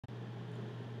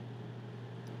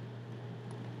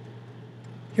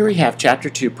Here we have Chapter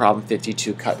 2, Problem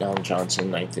 52, Cutnell and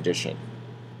Johnson, 9th edition.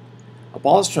 A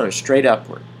ball is thrown straight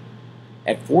upward.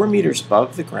 At 4 meters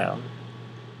above the ground,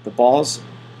 the ball's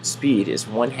speed is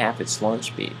 1/2 its launch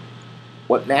speed.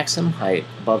 What maximum height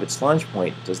above its launch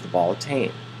point does the ball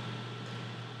attain?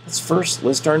 Let's first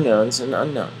list our knowns and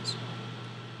unknowns.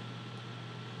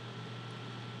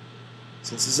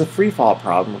 Since this is a free fall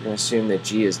problem, we're going to assume that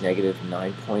g is negative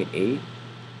 9.8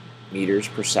 meters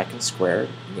per second squared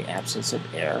in the absence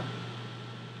of air.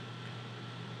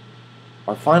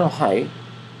 Our final height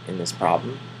in this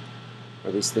problem, or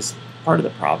at least this part of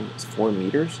the problem, is 4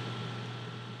 meters.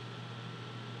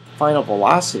 Final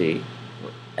velocity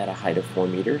at a height of 4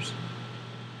 meters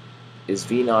is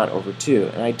v naught over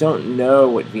 2, and I don't know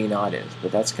what v naught is,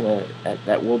 but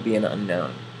that will be an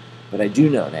unknown. But I do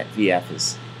know that vf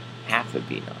is half of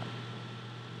v naught.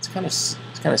 It's kind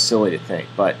of silly to think,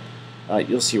 but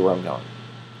you'll see where I'm going.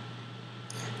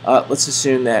 Let's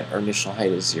assume that our initial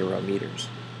height is 0 meters.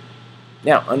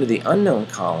 Now, under the unknown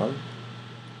column,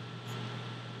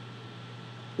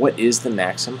 what is the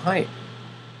maximum height?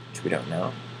 Which we don't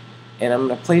know. And I'm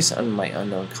going to place under my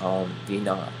unknown column v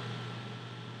naught.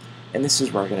 And this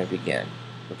is where we're going to begin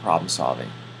the problem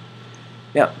solving.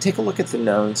 Now, take a look at the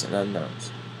knowns and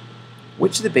unknowns.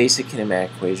 Which of the basic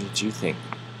kinematic equations do you think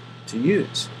to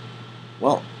use?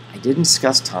 Well, I didn't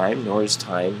discuss time, nor is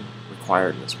time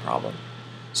required in this problem.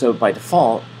 So by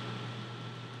default,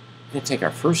 we're going to take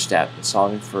our first step in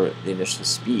solving for the initial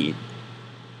speed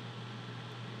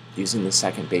using the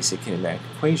second basic kinematic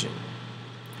equation.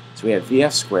 So we have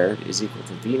vf squared is equal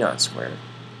to v naught squared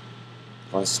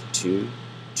plus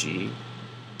 2g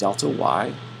delta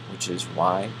y, which is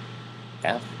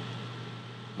yf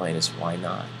minus y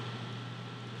naught.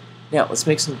 Now let's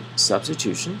make some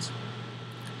substitutions.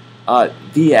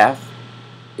 Vf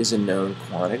is a known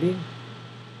quantity,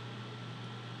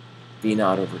 v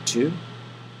naught over 2.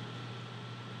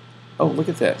 Oh, look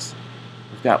at this.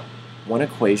 We've got one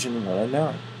equation and one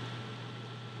unknown.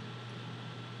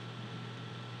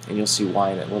 And you'll see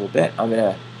why in a little bit. I'm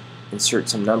going to insert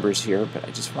some numbers here, but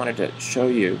I just wanted to show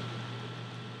you,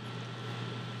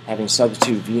 having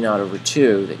substituted v naught over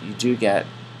 2, that you do get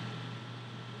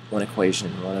one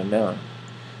equation and one unknown.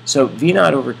 So v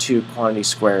naught over 2 quantity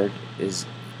squared is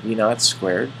v naught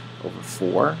squared over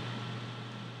 4,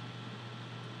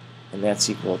 and that's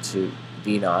equal to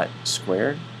v naught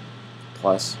squared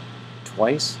plus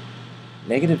twice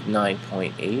negative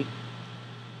 9.8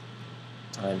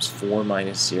 times 4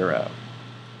 minus 0.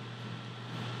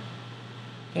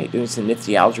 Okay, doing some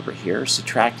nifty algebra here,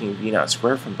 subtracting v naught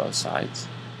squared from both sides,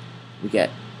 we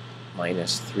get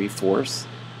minus 3/4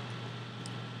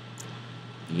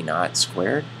 v naught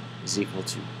squared is equal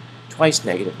to twice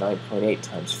negative 9.8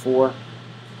 times 4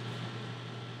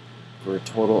 for a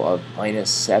total of minus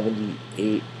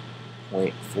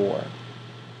 78.4.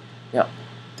 Now,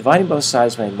 dividing both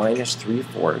sides by minus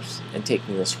 3/4 and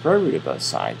taking the square root of both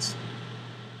sides,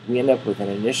 we end up with an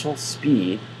initial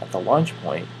speed at the launch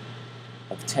point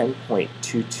of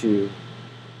 10.22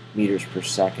 meters per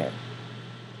second.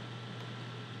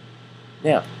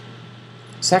 Now,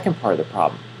 second part of the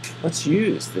problem. Let's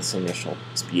use this initial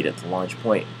speed at the launch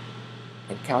point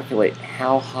and calculate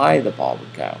how high the ball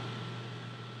would go.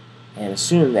 And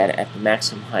assume that at the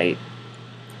maximum height,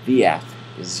 Vf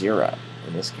is 0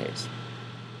 in this case.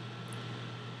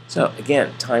 So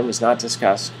again, time was not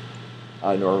discussed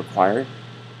nor required.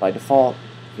 By default,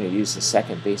 we're going to use the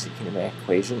second basic kinematic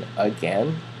equation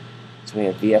again. So we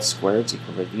have Vf squared is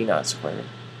equal to v naught squared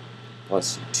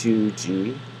plus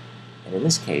 2g, and in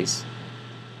this case,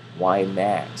 y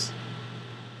max.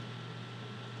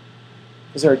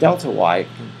 Because our delta y,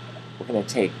 we're going to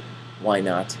take y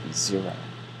naught to be 0.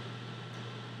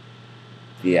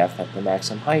 Vf at the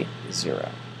maximum height is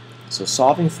 0. So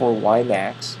solving for y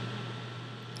max,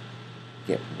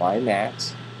 get y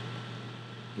max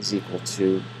is equal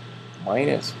to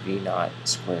minus v naught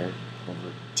squared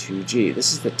over 2g.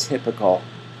 This is the typical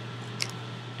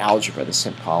algebra, the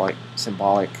symbolic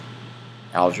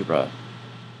algebra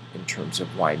in terms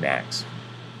of y max.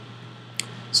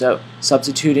 So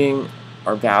substituting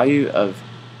our value of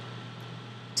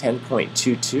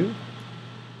 10.22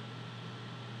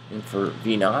 and for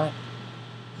v naught,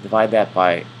 divide that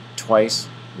by twice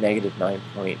negative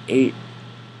 9.8,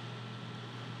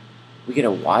 we get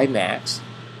a y max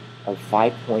of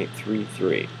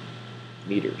 5.33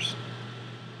 meters.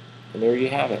 And there you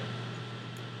have it.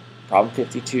 Problem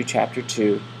 52, Chapter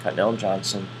 2, Cutnell and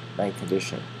Johnson, 9th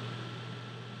edition.